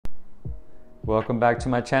Welcome back to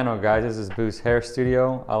my channel, guys. This is Boo's Hair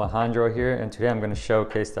Studio, Alejandro here, and today I'm going to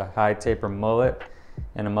showcase the high taper mullet,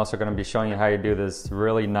 and I'm also going to be showing you how you do this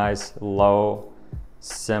really nice, low,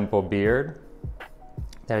 simple beard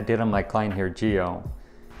that I did on my client here, Gio.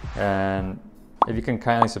 And if you can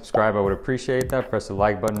kindly subscribe, I would appreciate that. Press the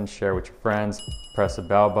like button, share with your friends, press the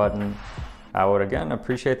bell button. I would again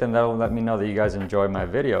appreciate that, and that'll let me know that you guys enjoy my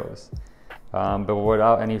videos. But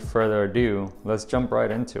without any further ado, let's jump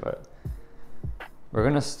right into it. We're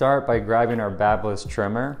gonna start by grabbing our babless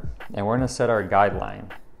trimmer, and we're gonna set our guideline.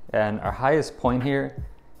 And our highest point here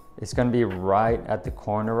is gonna be right at the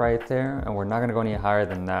corner right there, and we're not gonna go any higher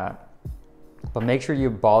than that. But make sure you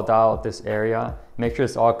bald out this area. Make sure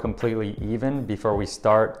it's all completely even before we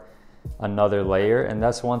start another layer. And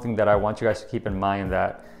that's one thing that I want you guys to keep in mind,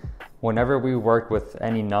 that whenever we work with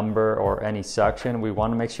any number or any section, we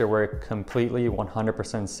wanna make sure we're completely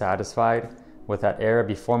 100% satisfied with that area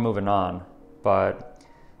before moving on. But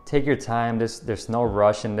take your time. There's no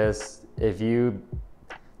rush in this. If you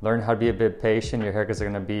learn how to be a bit patient, your haircuts are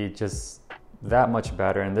gonna be just that much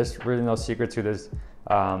better. And there's really no secret to this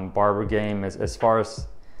barber game as far as,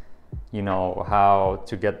 you know, how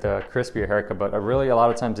to get the crispier haircut. But really, a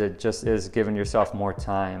lot of times it just is giving yourself more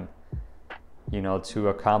time, you know, to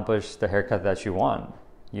accomplish the haircut that you want.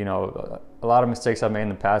 You know, a lot of mistakes I've made in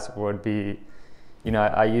the past would be, you know,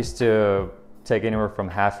 I used to take anywhere from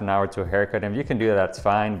half an hour to a haircut, and if you can do that, that's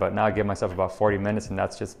fine. But now I give myself about 40 minutes, and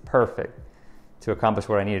that's just perfect to accomplish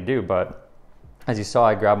what I need to do. But as you saw,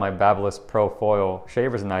 I grabbed my Babyliss Pro Foil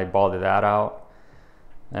shavers and I balded that out,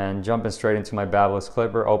 and jumping straight into my Babyliss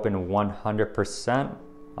clipper, open 100%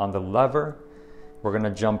 on the lever. We're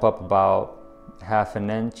gonna jump up about ½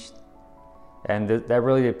 an inch, and that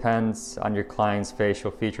really depends on your client's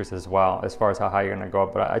facial features as well, as far as how high you're gonna go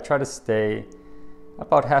up. But I try to stay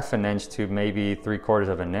about ½ an inch to maybe 3/4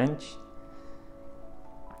 of an inch.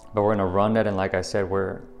 But we're gonna run that, and like I said,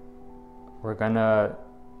 we're gonna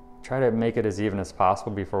try to make it as even as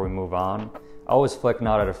possible before we move on. Always flicking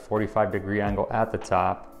out at a 45-degree angle at the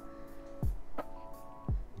top.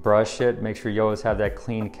 Brush it, make sure you always have that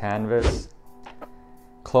clean canvas.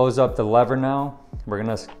 Close up the lever now. We're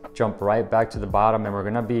gonna jump right back to the bottom, and we're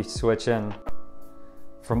gonna be switching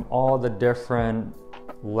from all the different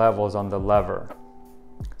levels on the lever.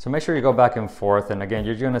 So make sure you go back and forth, and again,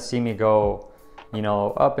 you're gonna see me go, you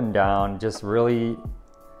know, up and down, just really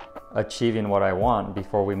achieving what I want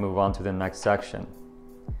before we move on to the next section.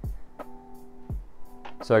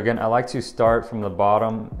 So again, I like to start from the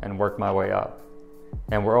bottom and work my way up.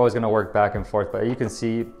 And we're always gonna work back and forth, but you can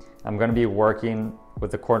see I'm gonna be working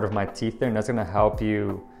with the corner of my teeth there, and that's gonna help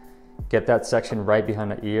you get that section right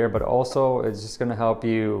behind the ear, but also it's just gonna help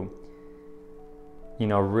you, you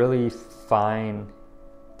know, really fine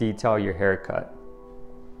detail your haircut.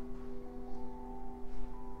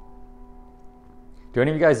 Do any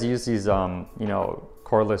of you guys use these, you know,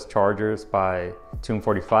 cordless chargers by Tune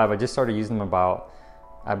 45? I just started using them I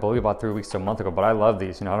believe about 3 weeks to a month ago, but I love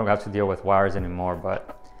these. You know, I don't have to deal with wires anymore.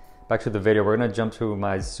 But back to the video, we're gonna jump to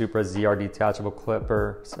my Supra ZR detachable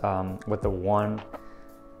clipper with the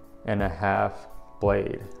 1.5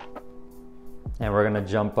 blade. And we're gonna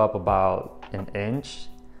jump up about an inch,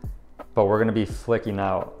 but we're gonna be flicking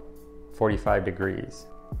out 45 degrees.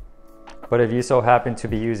 But if you so happen to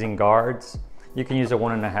be using guards, you can use a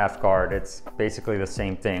 1.5 guard. It's basically the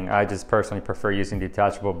same thing. I just personally prefer using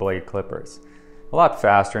detachable blade clippers. A lot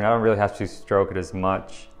faster, and I don't really have to stroke it as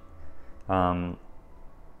much. But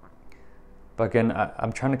again,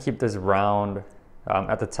 I'm trying to keep this round.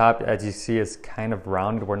 At the top, as you see, it's kind of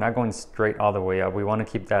rounded. We're not going straight all the way up. We want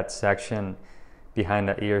to keep that section behind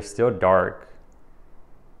the ear still dark.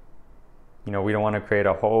 You know, we don't want to create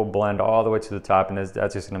a whole blend all the way to the top, and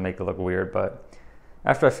that's just going to make it look weird. But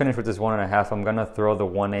after I finish with this 1.5, I'm going to throw the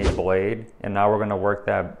 1/8 blade, and now we're going to work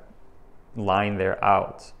that line there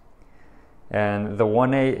out. And the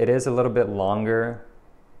 1/8, it is a little bit longer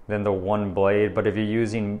than the 1 blade, but if you're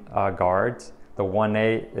using guards, the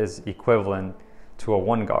 1/8 is equivalent to a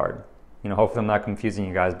 1 guard. You know, hopefully I'm not confusing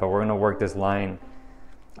you guys, but we're going to work this line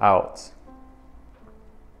out.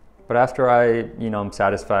 But after I'm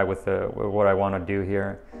satisfied with what I want to do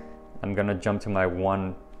here, I'm gonna jump to my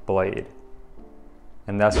 1 blade.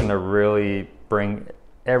 And that's gonna really bring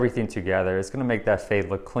everything together. It's gonna make that fade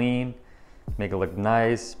look clean, make it look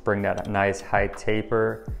nice, bring that nice high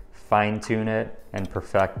taper, fine tune it, and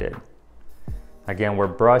perfect it. Again, we're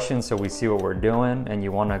brushing so we see what we're doing, and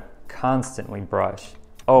you wanna constantly brush,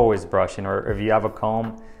 always brushing, or if you have a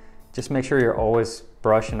comb, just make sure you're always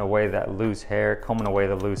brushing away that loose hair, combing away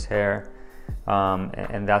the loose hair.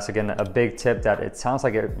 And that's again a big tip that it sounds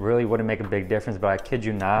like it really wouldn't make a big difference, but I kid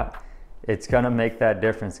you not, it's gonna make that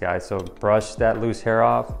difference, guys. So brush that loose hair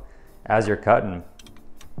off as you're cutting.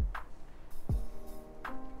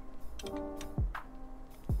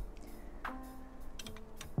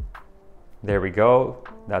 There we go.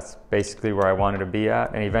 That's basically where I wanted to be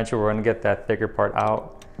at. And eventually we're gonna get that thicker part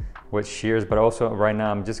out with shears, but also right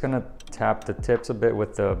now I'm just gonna tap the tips a bit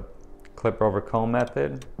with the clip over comb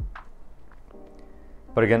method.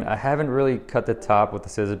 But again, I haven't really cut the top with the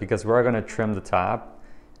scissors because we're gonna trim the top,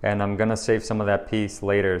 and I'm gonna save some of that piece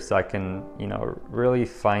later so I can, you know, really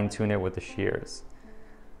fine tune it with the shears.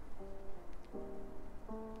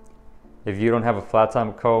 If you don't have a flat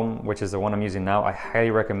top comb, which is the one I'm using now, I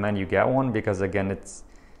highly recommend you get one because again, it's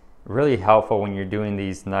really helpful when you're doing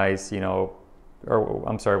these nice, you know, or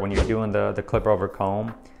I'm sorry, when you're doing the clip over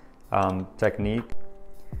comb technique.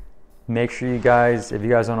 Make sure you guys, if you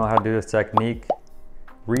guys don't know how to do this technique,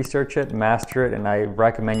 research it, master it, and I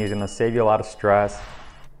recommend using it. It'll save you a lot of stress,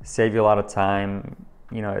 save you a lot of time,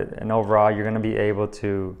 you know, and overall you're gonna be able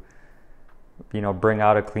to, you know, bring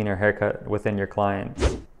out a cleaner haircut within your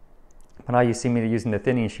clients. But now you see me using the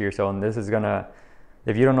thinning shear, so and this is gonna,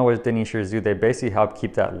 if you don't know what thinning shears do, they basically help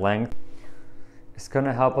keep that length. It's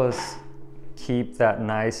gonna help us keep that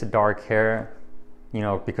nice dark hair, you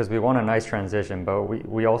know, because we want a nice transition, but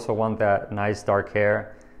we also want that nice dark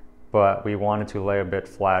hair, but we want it to lay a bit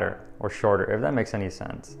flatter or shorter, if that makes any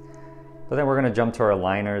sense. But then we're gonna jump to our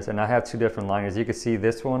liners, and I have two different liners. You can see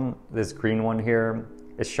this one, this green one here,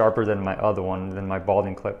 is sharper than my other one, than my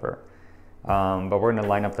balding clipper. But we're gonna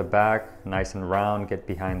line up the back, nice and round, get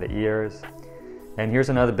behind the ears. And here's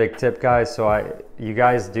another big tip, guys. So you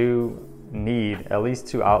guys do need at least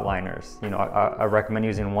 2 outliners. You know, I recommend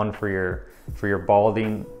using one for your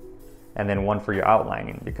balding and then one for your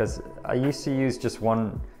outlining, because I used to use just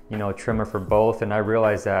one, you know, trimmer for both, and I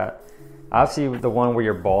realized that obviously the one where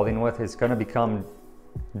you're balding with is gonna become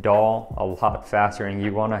dull a lot faster, and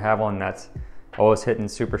you wanna have one that's always hitting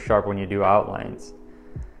super sharp when you do outlines.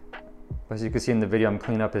 As you can see in the video, I'm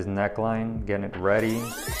cleaning up his neckline, getting it ready.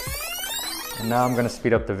 And now I'm gonna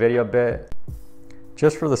speed up the video a bit,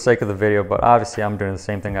 just for the sake of the video, but obviously I'm doing the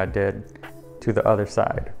same thing I did to the other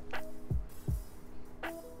side.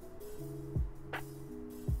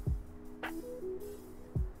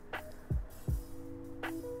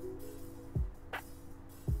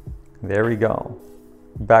 There we go.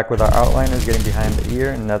 Back with our outliners, getting behind the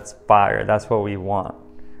ear, and that's fire. That's what we want.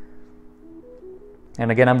 And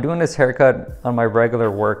again, I'm doing this haircut on my regular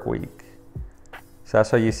work week. So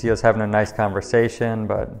that's why you see us having a nice conversation.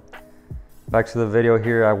 But back to the video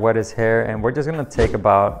here, I wet his hair, and we're just gonna take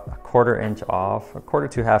about a 1/4 inch off, 1/4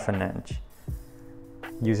 to 1/2 inch,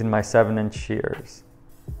 using my 7-inch shears.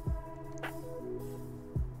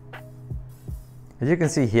 As you can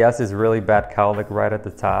see, he has this really bad cowlick right at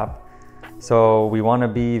the top. So we wanna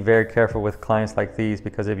be very careful with clients like these,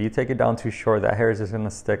 because if you take it down too short, that hair is just gonna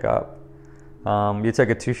stick up. You take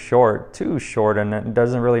it too short, and it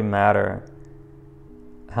doesn't really matter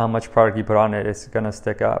how much product you put on it, it's gonna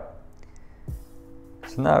stick up.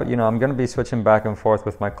 So now, you know, I'm gonna be switching back and forth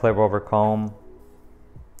with my clip over comb,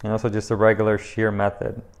 and also just a regular shear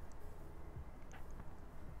method.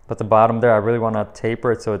 But the bottom there, I really wanna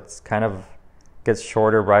taper it so it's kind of gets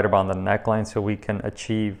shorter right around the neckline, so we can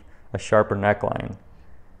achieve a sharper neckline.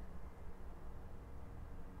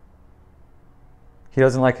 He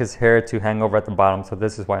doesn't like his hair to hang over at the bottom, so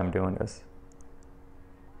this is why I'm doing this.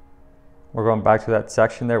 We're going back to that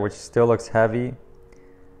section there, which still looks heavy.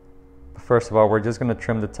 But first of all, we're just gonna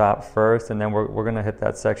trim the top first, and then we're gonna hit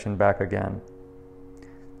that section back again.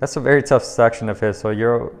 That's a very tough section of his, so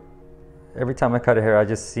every time I cut a hair, I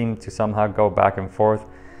just seem to somehow go back and forth.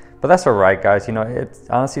 But that's all right, guys. You know, it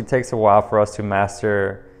honestly takes a while for us to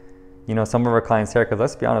master, you know, some of our clients' hair, because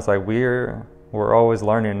let's be honest, like we're always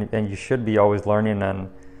learning, and you should be always learning and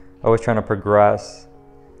always trying to progress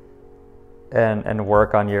and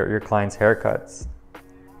work on your clients' haircuts.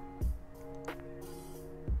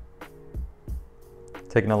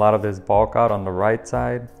 Taking a lot of his bulk out on the right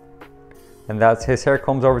side, and that's his hair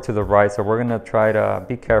comes over to the right, so we're gonna try to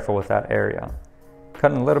be careful with that area.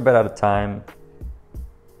 Cutting a little bit at a time.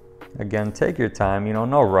 Again, take your time, you know,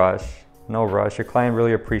 no rush. No rush. Your client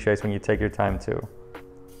really appreciates when you take your time too.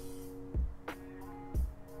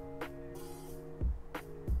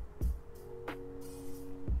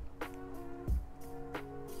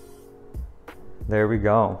 There we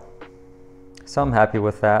go. So I'm happy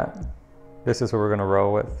with that. This is what we're gonna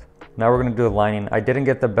roll with. Now we're gonna do the lining. I didn't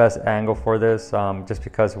get the best angle for this just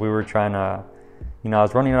because we were trying to, you know, I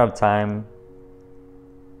was running out of time.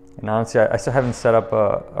 And honestly, I still haven't set up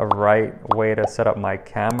a right way to set up my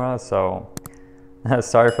camera. So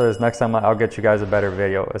Sorry for this. Next time I'll get you guys a better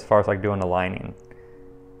video as far as like doing the lining.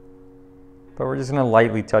 But we're just gonna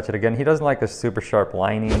lightly touch it again. He doesn't like a super sharp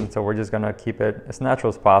lining, so we're just gonna keep it as natural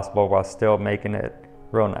as possible while still making it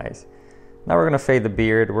real nice. Now we're gonna fade the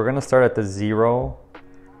beard. We're gonna start at the 0,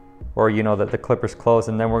 or you know that the clipper's closed,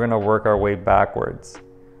 and then we're gonna work our way backwards.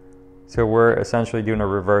 So we're essentially doing a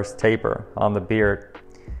reverse taper on the beard.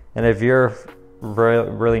 And if you're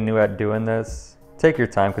really new at doing this, take your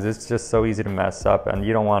time, because it's just so easy to mess up, and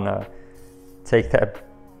you don't wanna take that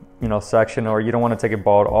section, or you don't want to take it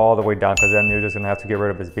bald all the way down, because then you're just gonna have to get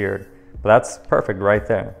rid of his beard. But that's perfect right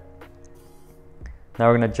there. Now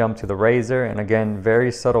we're gonna jump to the razor, and again,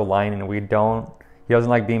 very subtle lining. He doesn't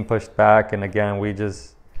like being pushed back, and again, we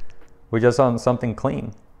just on something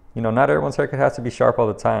clean. Not everyone's haircut has to be sharp all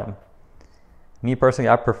the time. Me personally,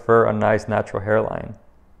 I prefer a nice natural hairline.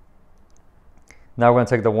 Now we're gonna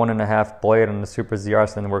take the 1.5 blade on the Super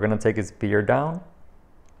ZRs, and we're gonna take his beard down.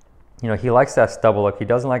 He likes that stubble look. He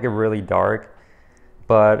doesn't like it really dark.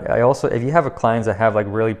 But if you have clients that have like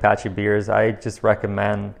really patchy beards, I just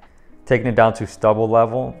recommend taking it down to stubble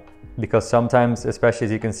level, because sometimes, especially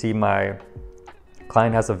as you can see, my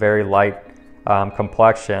client has a very light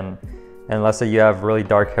complexion. And let's say you have really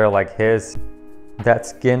dark hair like his, that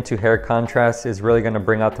skin to hair contrast is really gonna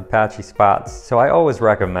bring out the patchy spots. So I always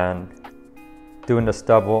recommend doing the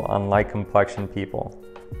stubble on light complexion people,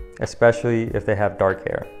 especially if they have dark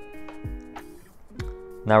hair.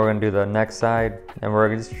 Now we're gonna do the next side, and we're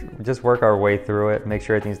gonna just work our way through it, make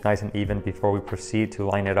sure everything's nice and even before we proceed to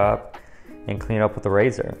line it up and clean it up with the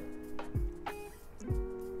razor.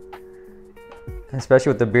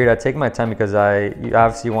 Especially with the beard, I take my time, because you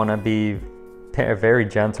obviously wanna be very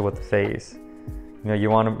gentle with the face. You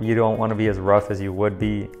don't wanna be as rough as you would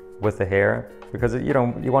be with the hair, because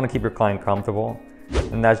you wanna keep your client comfortable,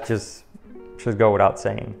 and that just should go without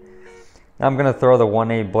saying. Now I'm gonna throw the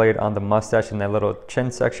 1/8 blade on the mustache in that little chin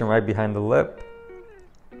section right behind the lip.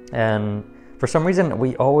 And for some reason,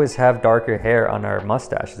 we always have darker hair on our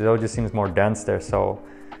mustache. It always just seems more dense there. So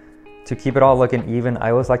to keep it all looking even, I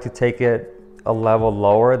always like to take it a level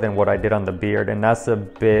lower than what I did on the beard. And that's a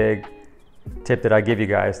big tip that I give you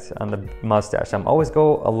guys on the mustache. I'm always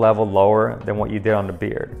go a level lower than what you did on the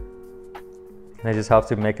beard. And it just helps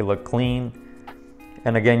to make it look clean.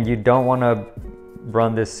 And again, you don't wanna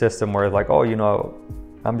run this system where like, oh,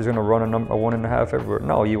 I'm just gonna run a 1.5 everywhere.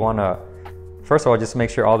 No, you wanna, first of all, just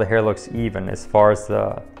make sure all the hair looks even as far as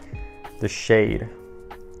the shade.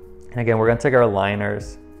 And again, we're gonna take our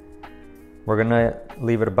liners. We're gonna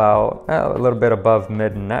leave it about a little bit above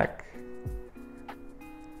mid neck.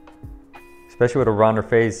 Especially with a rounder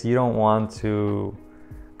face, you don't want to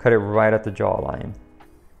cut it right at the jawline.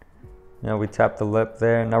 We tap the lip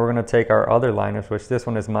there. Now we're gonna take our other liners, which this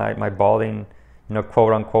one is my balding,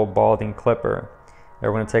 quote unquote balding clipper.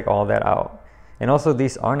 And we're gonna take all that out. And also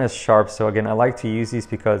these aren't as sharp, so again, I like to use these,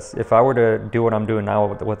 because if I were to do what I'm doing now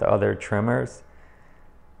with the other trimmers,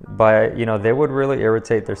 they would really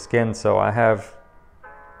irritate their skin. So I have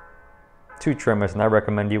 2 trimmers, and I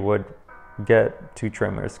recommend you would get 2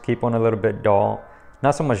 trimmers. Keep one a little bit dull,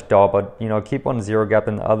 not so much dull, but keep one 0 gap,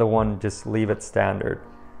 and the other one just leave it standard,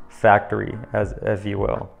 factory, as you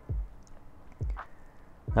will.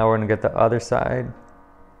 Now we're gonna get the other side.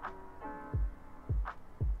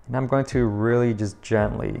 And I'm going to really just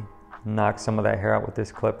gently knock some of that hair out with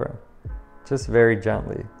this clipper. Just very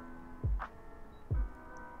gently.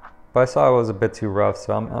 But I saw it was a bit too rough,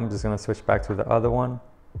 so I'm just gonna switch back to the other one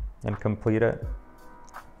and complete it.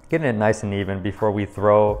 Getting it nice and even before we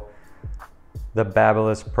throw the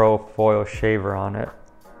Babyliss Pro foil shaver on it.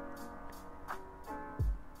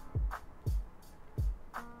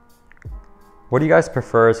 What do you guys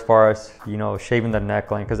prefer as far as, shaving the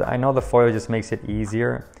neckline? Because I know the foil just makes it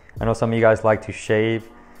easier. I know some of you guys like to shave,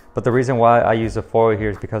 but the reason why I use the foil here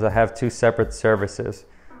is because I have 2 separate services.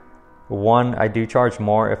 One, I do charge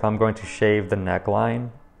more if I'm going to shave the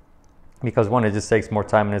neckline, because one, it just takes more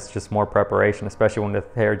time and it's just more preparation, especially when the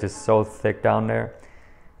hair is just so thick down there.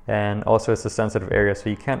 And also it's a sensitive area, so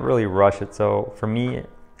you can't really rush it. So for me,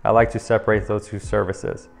 I like to separate those 2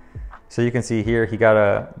 services. So you can see here, he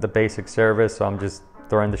got the basic service, so I'm just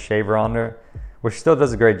throwing the shaver on there, which still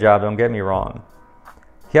does a great job, don't get me wrong.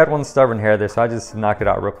 He had one stubborn hair there, so I just knocked it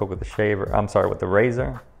out real quick with the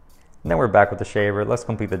razor. And then we're back with the shaver. Let's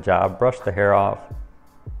complete the job. Brush the hair off.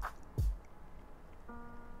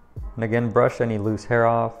 And again, brush any loose hair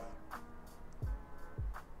off.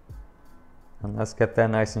 And let's get that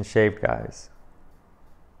nice and shaved, guys.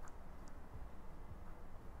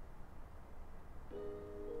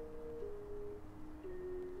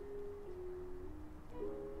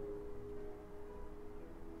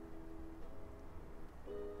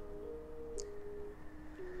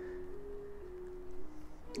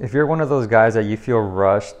 If you're one of those guys that you feel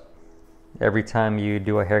rushed every time you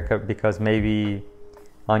do a haircut because maybe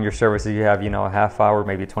on your services you have, a half hour,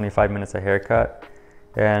 maybe 25 minutes of haircut,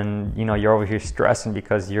 and you're over here stressing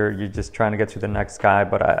because you're just trying to get to the next guy,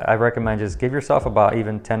 but I recommend just give yourself about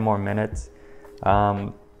even 10 more minutes.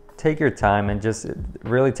 Take your time, and just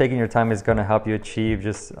really taking your time is going to help you achieve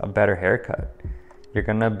just a better haircut. You're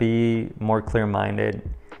going to be more clear-minded,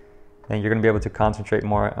 and you're going to be able to concentrate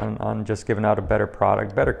more on just giving out a better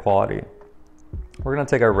product, better quality. We're going to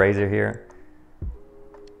take our razor here,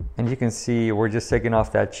 and you can see we're just taking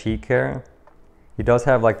off that cheek hair. He does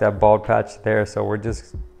have like that bald patch there, so we're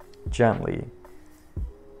just gently,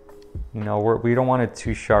 we don't want it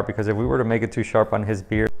too sharp, because if we were to make it too sharp on his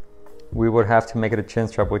beard, we would have to make it a chin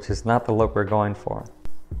strap, which is not the look we're going for.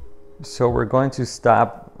 So we're going to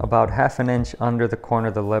stop about 1/2 inch under the corner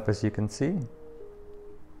of the lip, as you can see.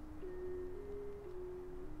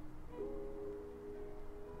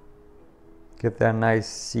 Get that nice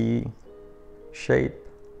C shape.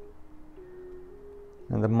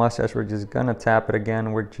 And the mustache, we're just gonna tap it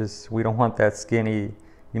again. We don't want that skinny,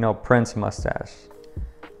 Prince mustache.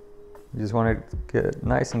 We just want to get it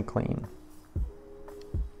nice and clean.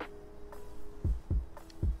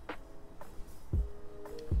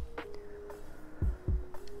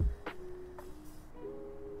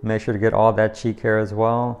 Make sure to get all that cheek hair as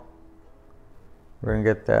well. We're gonna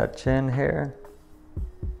get that chin hair.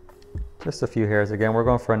 Just a few hairs. Again, we're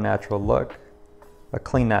going for a natural look. A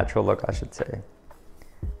clean, natural look, I should say.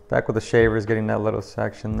 Back with the shavers, getting that little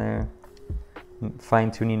section there. Fine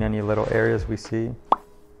tuning any little areas we see.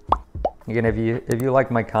 Again, if you like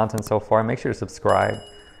my content so far, make sure to subscribe.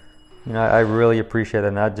 I really appreciate it,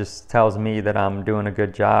 and that just tells me that I'm doing a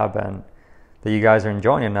good job and that you guys are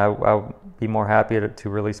enjoying it, and I'll be more happy to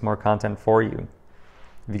release more content for you.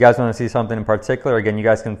 If you guys want to see something in particular, again, you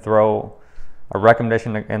guys can throw a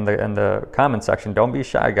recommendation in the comment section. Don't be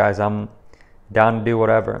shy, guys. I'm down to do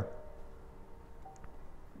whatever.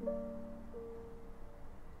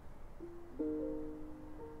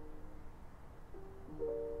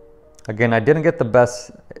 Again, I didn't get the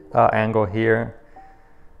best angle here,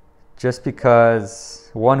 just because,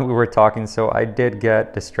 one, we were talking, so I did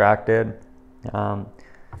get distracted.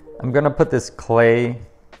 I'm gonna put this clay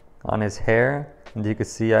on his hair, and you can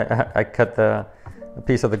see I cut a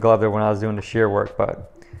piece of the glove there when I was doing the shear work,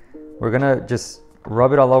 but we're gonna just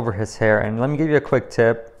rub it all over his hair. And let me give you a quick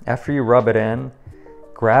tip. After you rub it in,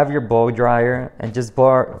 grab your blow dryer and just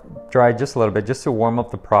dry just a little bit, just to warm up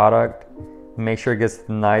the product. Make sure it gets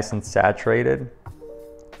nice and saturated.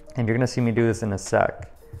 And you're gonna see me do this in a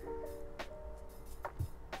sec.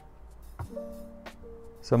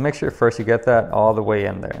 So make sure first you get that all the way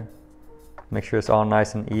in there. Make sure it's all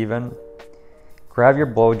nice and even. Grab your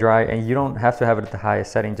blow dry, and you don't have to have it at the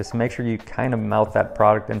highest setting. Just make sure you kind of melt that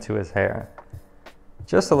product into his hair.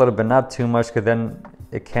 Just a little bit, not too much, because then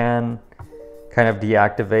it can kind of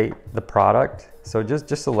deactivate the product. So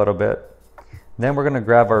just a little bit. Then we're gonna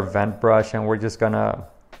grab our vent brush, and we're just gonna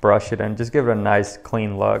brush it and just give it a nice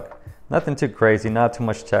clean look. Nothing too crazy, not too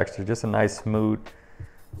much texture, just a nice smooth,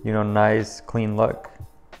 nice clean look.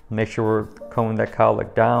 Make sure we're combing that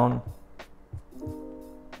cowlick down.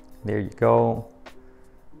 There you go.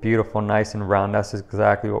 Beautiful, nice and round. That's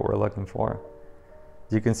exactly what we're looking for.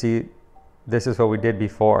 As you can see, this is what we did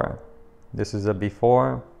before. This is a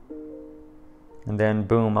before, and then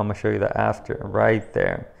boom, I'm gonna show you the after right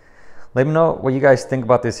there. Let me know what you guys think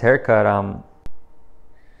about this haircut.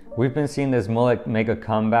 We've been seeing this mullet make a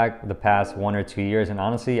comeback the past 1 or 2 years, and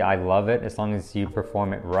honestly, I love it as long as you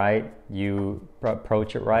perform it right, you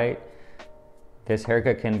approach it right. This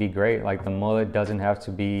haircut can be great. Like, the mullet doesn't have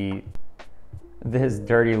to be this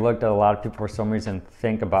dirty look that a lot of people for some reason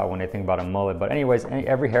think about when they think about a mullet. But anyways,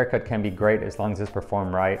 every haircut can be great as long as it's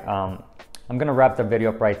performed right. I'm gonna wrap the video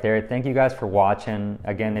up right there. Thank you guys for watching.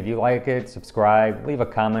 Again, if you like it, subscribe, leave a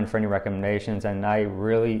comment for any recommendations, and I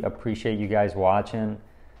really appreciate you guys watching.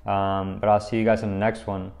 But I'll see you guys in the next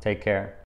one. Take care.